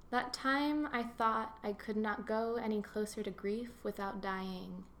 That time I thought I could not go any closer to grief without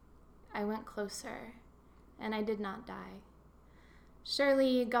dying. I went closer, and I did not die.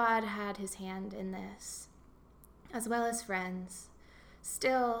 Surely God had his hand in this, as well as friends.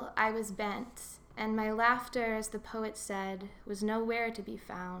 Still, I was bent, and my laughter, as the poet said, was nowhere to be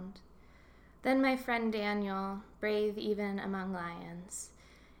found. Then my friend Daniel, brave even among lions.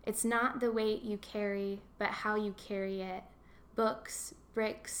 It's not the weight you carry, but how you carry it. Books,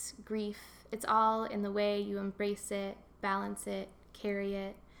 bricks, grief, it's all in the way you embrace it, balance it, carry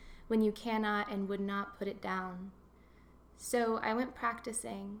it, when you cannot and would not put it down. So I went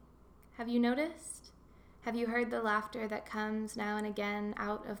practicing. Have you noticed? Have you heard the laughter that comes now and again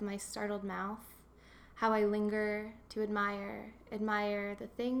out of my startled mouth? How I linger to admire the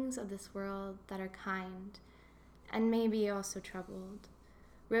things of this world that are kind, and maybe also troubled.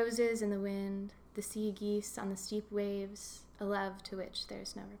 Roses in the wind, the sea geese on the steep waves, a love to which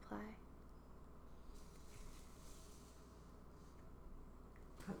there's no reply.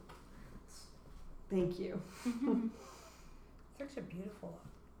 Thank you. Such a beautiful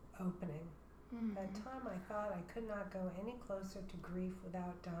opening. That time I thought I could not go any closer to grief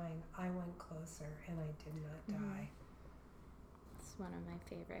without dying. I went closer and I did not die. It's one of my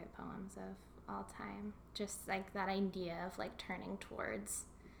favorite poems of all time. Just like that idea of like turning towards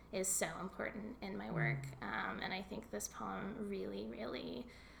is so important in my work. And I think this poem really, really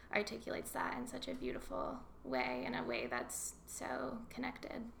articulates that in such a beautiful way, in a way that's so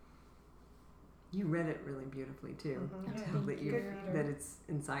connected. You read it really beautifully too. Mm-hmm. You Yeah. tell that Good reader. that it's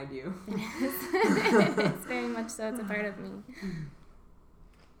inside you. It's very much so. It's a part of me.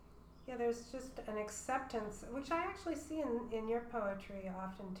 Yeah, there's just an acceptance, which I actually see in your poetry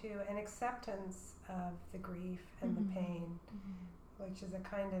often too, an acceptance of the grief and the pain, which is a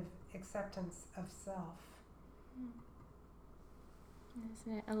kind of acceptance of self.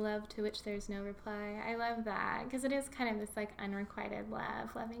 Isn't it? A love to which there's no reply. I love that because it is kind of this like unrequited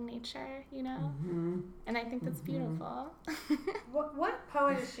love, loving nature, you know? And I think that's beautiful. What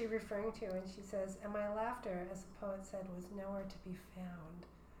poet is she referring to when she says, and my laughter, as the poet said, was nowhere to be found?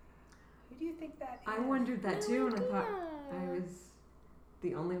 Who do you think that is? I wondered that too, and I thought I was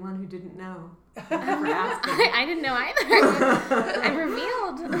the only one who didn't know. I didn't know either. I'm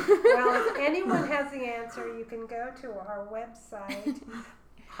revealed. Well, if anyone has the answer, you can go to our website,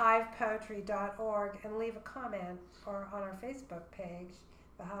 hivepoetry.org, and leave a comment, or on our Facebook page,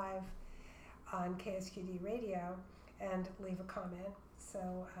 The Hive, on KSQD Radio, and leave a comment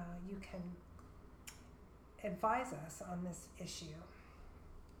so you can advise us on this issue.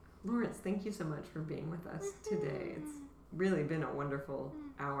 Laurence, thank you so much for being with us today. It's really been a wonderful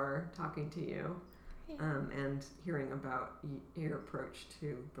hour talking to you and hearing about your approach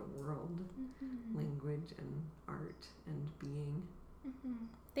to the world, language and art and being.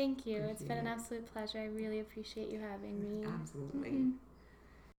 Thank you. It's been an absolute pleasure. I really appreciate you having me. Absolutely.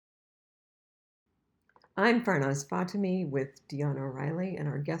 I'm Farnaz Fatimi with Dion O'Reilly, and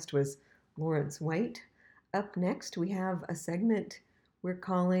our guest was Laurence White. Up next, we have a segment we're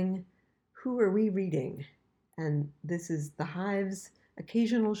calling Who Are We Reading? And this is the Hive's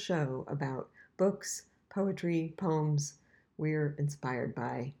occasional show about books, poetry, poems we're inspired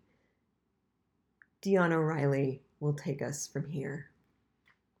by. Dion O'Reilly will take us from here.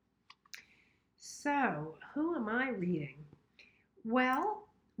 So, who am I reading? Well,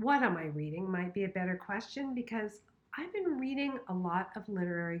 what am I reading might be a better question because I've been reading a lot of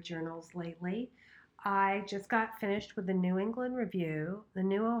literary journals lately. I just got finished with the New England Review, the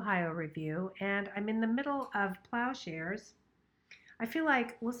New Ohio Review, and I'm in the middle of Plowshares. I feel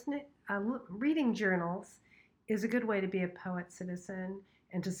like reading journals is a good way to be a poet citizen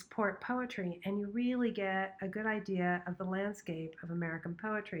and to support poetry, and you really get a good idea of the landscape of American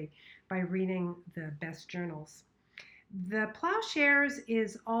poetry by reading the best journals. The Plowshares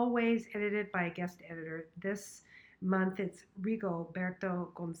is always edited by a guest editor. This month it's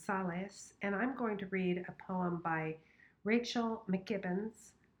Rigoberto Gonzalez, and I'm going to read a poem by Rachel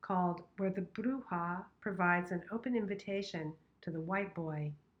McKibbins called Where the Bruja Provides an Open Invitation to the White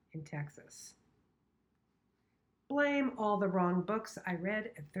Boy in Texas. Blame all the wrong books I read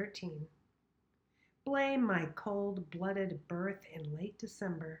at 13. Blame my cold-blooded birth in late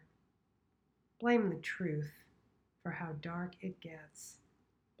December. Blame the truth for how dark it gets.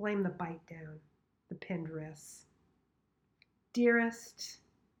 Blame the bite down, the pinned wrists. Dearest,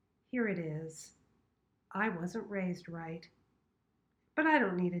 here it is. I wasn't raised right. But I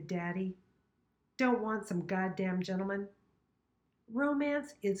don't need a daddy. Don't want some goddamn gentleman.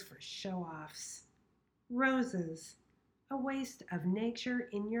 Romance is for show-offs. Roses, a waste of nature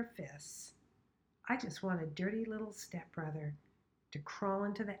in your fists. I just want a dirty little stepbrother to crawl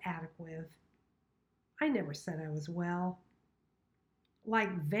into the attic with. I never said I was well.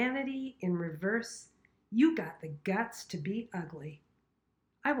 Like vanity in reverse, you got the guts to be ugly.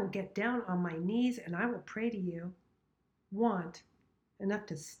 I will get down on my knees and I will pray to you. Want enough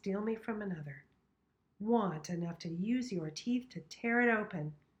to steal me from another. Want enough to use your teeth to tear it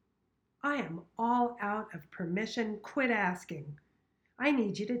open. I am all out of permission. Quit asking. I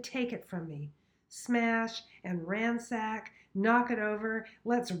need you to take it from me. Smash and ransack, knock it over.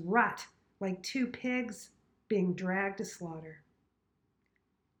 Let's rut like two pigs being dragged to slaughter.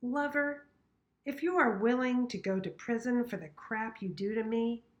 Lover, if you are willing to go to prison for the crap you do to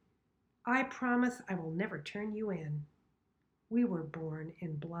me, I promise I will never turn you in. We were born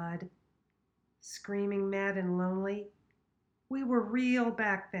in blood, screaming mad and lonely. We were real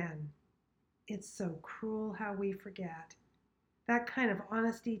back then. It's so cruel how we forget. That kind of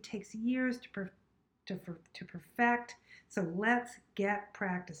honesty takes years to perfect, so let's get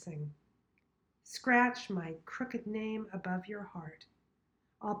practicing. Scratch my crooked name above your heart.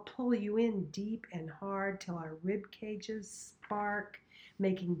 I'll pull you in deep and hard till our rib cages spark,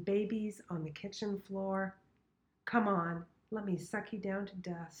 making babies on the kitchen floor. Come on, let me suck you down to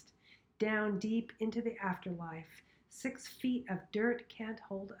dust, down deep into the afterlife. 6 feet of dirt can't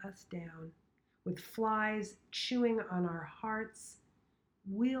hold us down. With flies chewing on our hearts,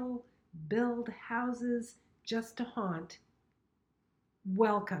 we'll build houses just to haunt.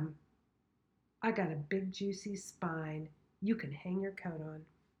 Welcome. I got a big juicy spine you can hang your coat on.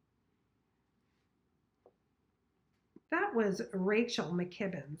 That was Rachel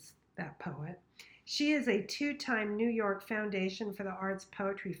McKibbins, that poet. She is a 2-time New York Foundation for the Arts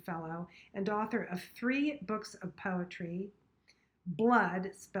Poetry Fellow and author of 3 books of poetry: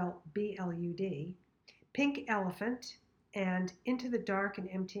 Blood, spelled B-L-U-D, Pink Elephant, and Into the Dark and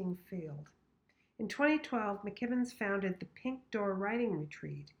Emptying Field. In 2012, McKibbins founded the Pink Door Writing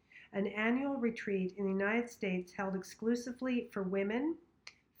Retreat, an annual retreat in the United States held exclusively for women,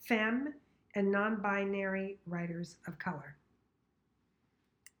 femme, and non-binary writers of color.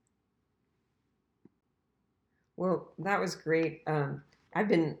 Well, that was great. I've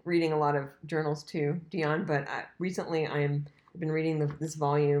been reading a lot of journals too, Dion, but recently I've been reading this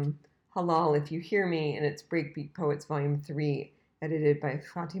volume, Halal If You Hear Me, and it's Breakbeat Poets Volume 3, edited by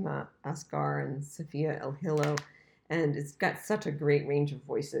Fatima Asghar and Sophia El Hillo, and it's got such a great range of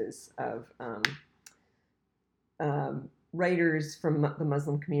voices of writers from the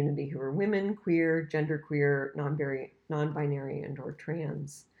Muslim community who are women, queer, genderqueer, non-binary, and or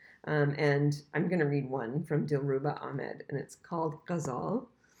trans. And I'm going to read one from Dilruba Ahmed, and it's called Ghazal.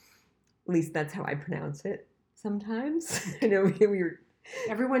 At least that's how I pronounce it sometimes. I know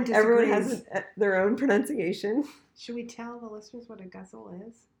Everyone disagrees. Everyone has their own pronunciation. Should we tell the listeners what a ghazal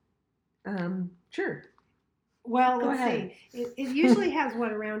is? Sure. Well, Go let's ahead. see. It usually has,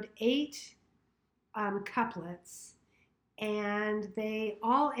 around 8 couplets, and they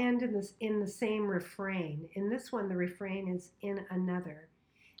all end in the same refrain. In this one, the refrain is in another.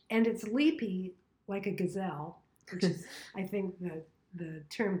 And it's leapy like a gazelle, which is, I think, the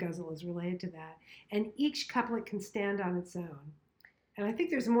term ghazal is related to that. And each couplet can stand on its own. And I think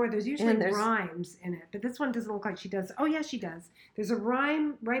there's more. There's usually rhymes in it, but this one doesn't look like she does. Oh, yeah, she does. There's a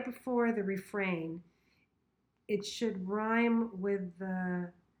rhyme right before the refrain. It should rhyme with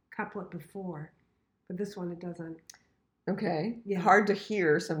the couplet before, but this one it doesn't. Okay. Yeah. Hard to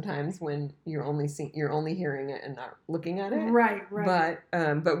hear sometimes when you're only hearing it and not looking at it. Right.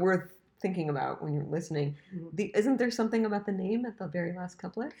 But worth thinking about when you're listening. Mm-hmm. Isn't there something about the name at the very last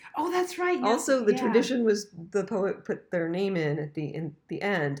couplet? Oh, that's right. Yes. Also, the tradition was the poet put their name in at the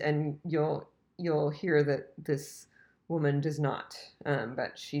end, and you'll hear that this woman does not,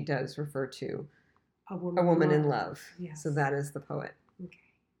 but she does refer to a woman in love. Yes. So that is the poet. Okay.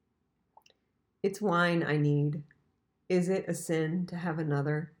 It's wine I need. Is it a sin to have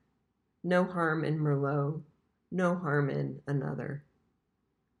another? No harm in Merlot, no harm in another.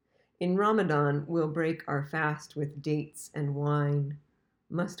 In Ramadan, we'll break our fast with dates and wine.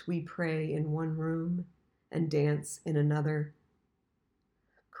 Must we pray in one room and dance in another?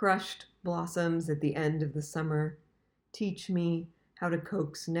 Crushed blossoms at the end of the summer teach me how to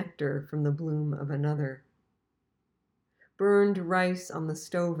coax nectar from the bloom of another. Burned rice on the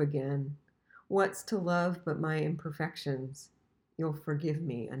stove again. What's to love but my imperfections? You'll forgive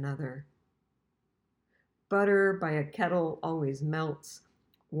me another. Butter by a kettle always melts,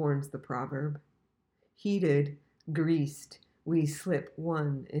 warns the proverb. Heated, greased, we slip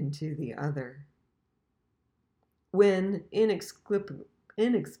one into the other. When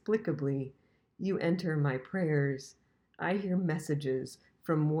inexplicably you enter my prayers, I hear messages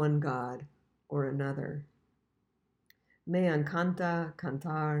from one God or another. Me encanta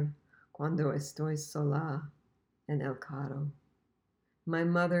cantar cuando estoy sola en el carro. My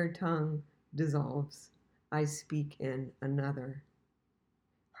mother tongue dissolves. I speak in another.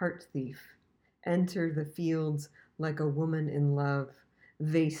 Heart thief, enter the fields like a woman in love,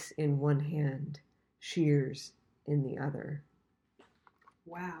 vase in one hand, shears in the other.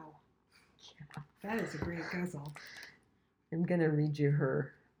 Wow. Yeah. That is a great ghazal. I'm going to read you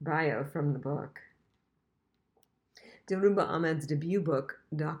her bio from the book. Dilruba Ahmed's debut book,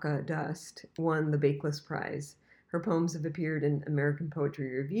 Dhaka Dust, won the Bakeless Prize. Her poems have appeared in American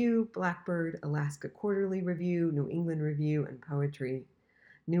Poetry Review, Blackbird, Alaska Quarterly Review, New England Review, and Poetry.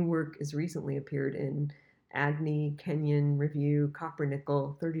 New work has recently appeared in Agni, Kenyon Review, Copper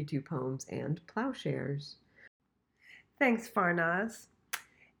Nickel, 32 Poems, and Plowshares. Thanks, Farnaz.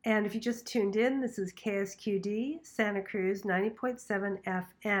 And if you just tuned in, this is KSQD, Santa Cruz 90.7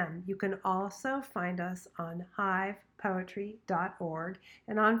 FM. You can also find us on hivepoetry.org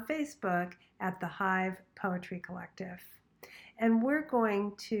and on Facebook at the Hive Poetry Collective. And we're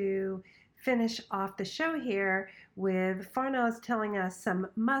going to finish off the show here with Farnaz telling us some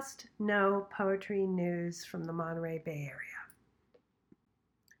must-know poetry news from the Monterey Bay Area.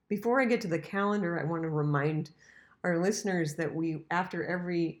 Before I get to the calendar, I want to remind our listeners that we, after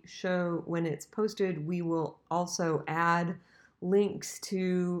every show, when it's posted, we will also add links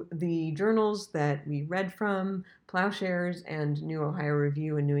to the journals that we read from, Plowshares and New Ohio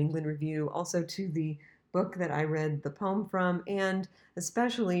Review and New England Review, also to the book that I read the poem from, and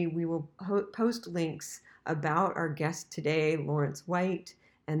especially we will post links about our guest today, Laurence White,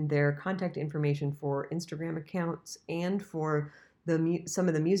 and their contact information for Instagram accounts and for some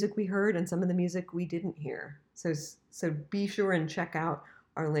of the music we heard and some of the music we didn't hear. So be sure and check out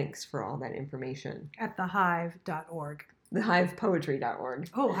our links for all that information. At thehive.org. Thehivepoetry.org.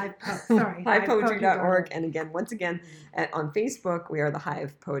 Oh, sorry. Hivepoetry.org. And again, once again, on Facebook, we are the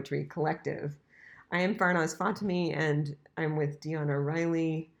Hive Poetry Collective. I am Farnaz Fatemi, and I'm with Deanna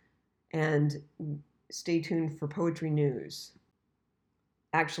Riley. And stay tuned for Poetry News.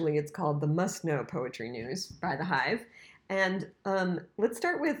 Actually, it's called the Must Know Poetry News by the Hive. And let's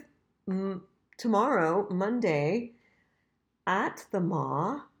start with tomorrow, Monday, at the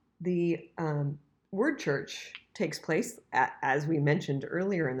MAW, the Word Church takes place, as we mentioned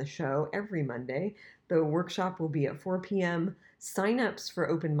earlier in the show, every Monday. The workshop will be at 4 p.m. Sign-ups for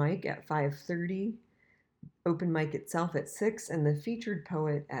open mic at 5:30, open mic itself at 6, and the featured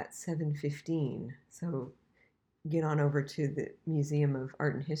poet at 7:15. So get on over to the Museum of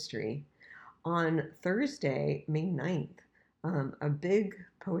Art and History. On Thursday, May 9th, a big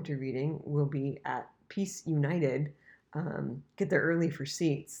poetry reading will be at Peace United. Get there early for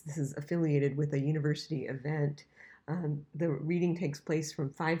seats. This is affiliated with a university event. The reading takes place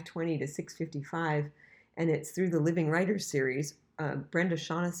from 5:20 to 6:55, and it's through the Living Writers series. Brenda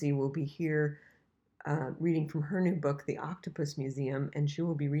Shaughnessy will be here reading from her new book, The Octopus Museum, and she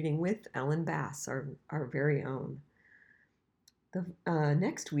will be reading with Ellen Bass, our very own. The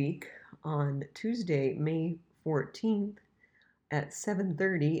next week, on Tuesday, May 14th, at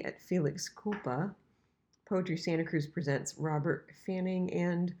 7:30 at Felix Culpa, Poetry Santa Cruz presents Robert Fanning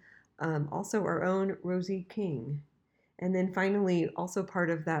and also our own Rosie King. And then finally, also part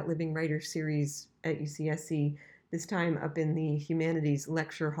of that Living Writers series at UCSC, this time up in the Humanities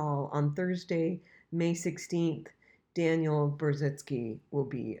Lecture Hall on Thursday, May 16th, Daniel Berzitsky will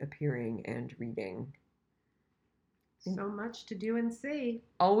be appearing and reading. So much to do and see.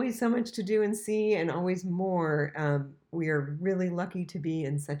 Always so much to do and see, and always more. We are really lucky to be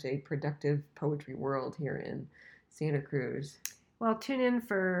in such a productive poetry world here in Santa Cruz. Well, tune in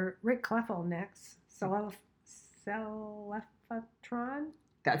for Rick Kleffel next. Celephatron?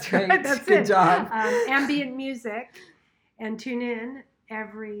 That's right. That's Good it. job. Ambient music. And tune in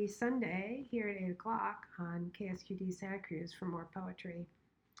every Sunday here at 8 o'clock on KSQD Santa Cruz for more poetry.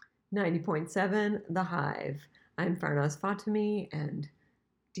 90.7 The Hive. I'm Farnaz Fatemi, and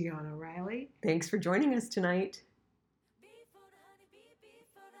Deanna Riley. Thanks for joining us tonight.